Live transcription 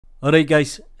Alright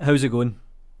guys, how's it going?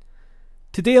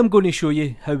 Today I'm going to show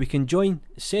you how we can join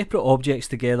separate objects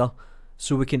together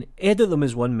so we can edit them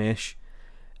as one mesh.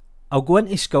 I'll go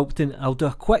into sculpting, I'll do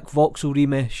a quick voxel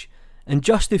remesh, and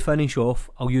just to finish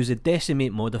off I'll use a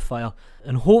Decimate Modifier,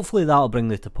 and hopefully that'll bring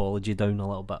the topology down a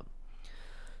little bit.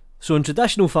 So in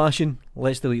traditional fashion,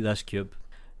 let's delete this cube.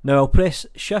 Now I'll press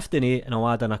Shift and A and I'll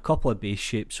add in a couple of base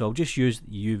shapes, so I'll just use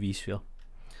the UV sphere.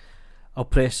 I'll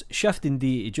press Shift and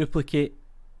D to duplicate,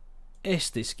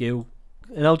 S to scale,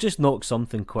 and I'll just knock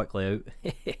something quickly out.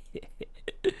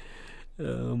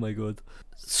 Oh my god.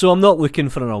 So I'm not looking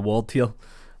for an award here.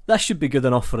 This should be good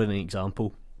enough for an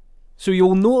example. So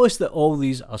you'll notice that all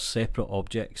these are separate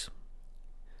objects.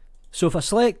 So if I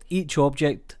select each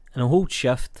object and I hold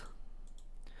Shift,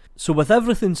 so with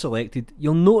everything selected,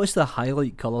 you'll notice the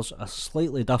highlight colours are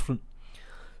slightly different.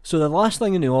 So the last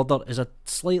thing in the order is a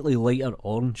slightly lighter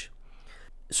orange.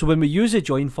 So when we use the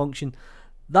join function,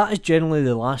 that is generally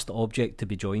the last object to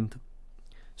be joined.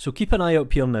 So keep an eye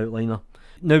out here in Outliner.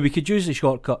 Now we could use the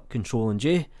shortcut Ctrl and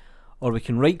J, or we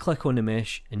can right click on the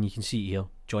mesh and you can see here,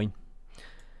 join.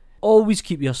 Always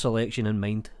keep your selection in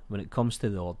mind when it comes to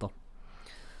the order.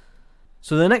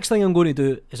 So the next thing I'm going to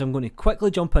do is I'm going to quickly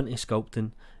jump into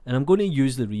sculpting and I'm going to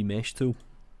use the remesh tool.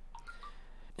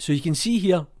 So you can see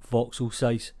here voxel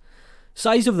size.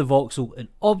 Size of the voxel in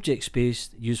object space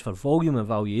used for volume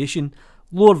evaluation,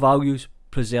 lower values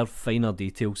preserve finer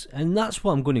details, and that's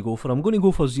what I'm going to go for. I'm going to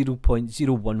go for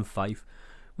 0.015,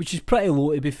 which is pretty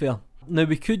low to be fair. Now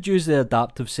we could use the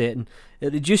adaptive setting.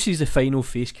 It reduces the final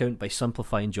face count by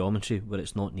simplifying geometry where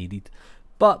it's not needed.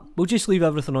 But we'll just leave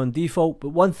everything on default,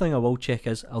 but one thing I will check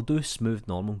is I'll do smooth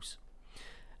normals.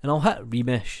 And I'll hit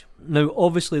remesh. Now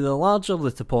obviously the larger the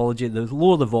topology, the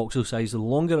lower the voxel size, the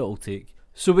longer it will take.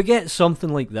 So we get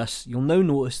something like this. You'll now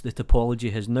notice the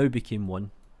topology has now become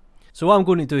 1. So what I'm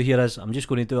going to do here is I'm just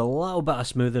going to do a little bit of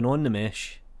smoothing on the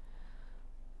mesh,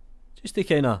 just to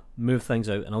kind of move things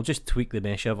out, and I'll just tweak the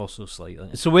mesh ever so slightly.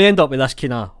 So we end up with this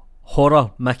kind of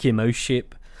horror Mickey Mouse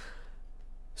shape.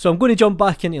 So I'm going to jump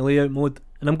back into layout mode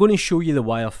and I'm going to show you the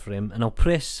wireframe, and I'll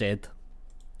press Z.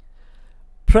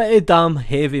 Pretty damn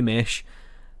heavy mesh,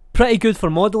 pretty good for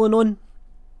modelling on,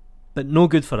 but no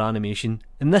good for animation,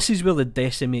 and this is where the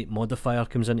Decimate Modifier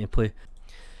comes into play.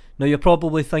 Now you're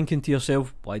probably thinking to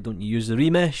yourself, why don't you use the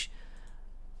remesh?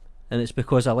 And it's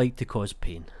because I like to cause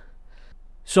pain.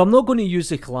 So I'm not going to use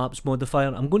the collapse modifier,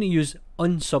 I'm going to use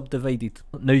unsubdivided.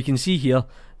 Now you can see here,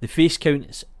 the face count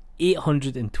is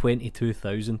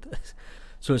 822,000.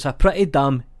 So it's a pretty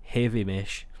damn heavy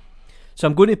mesh. So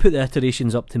I'm going to put the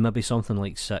iterations up to maybe something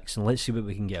like 6, and let's see what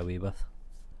we can get away with.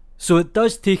 So it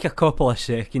does take a couple of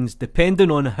seconds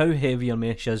depending on how heavy your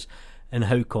mesh is and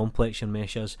how complex your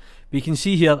mesh is. But you can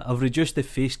see here I've reduced the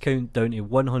face count down to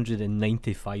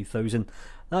 195,000.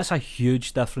 That's a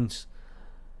huge difference.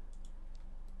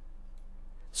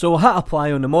 So I'll hit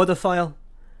apply on the modifier,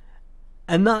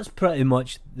 and that's pretty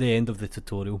much the end of the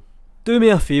tutorial. Do me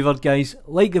a favour guys,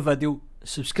 like the video,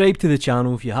 subscribe to the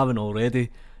channel if you haven't already.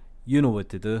 You know what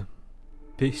to do.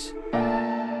 Peace.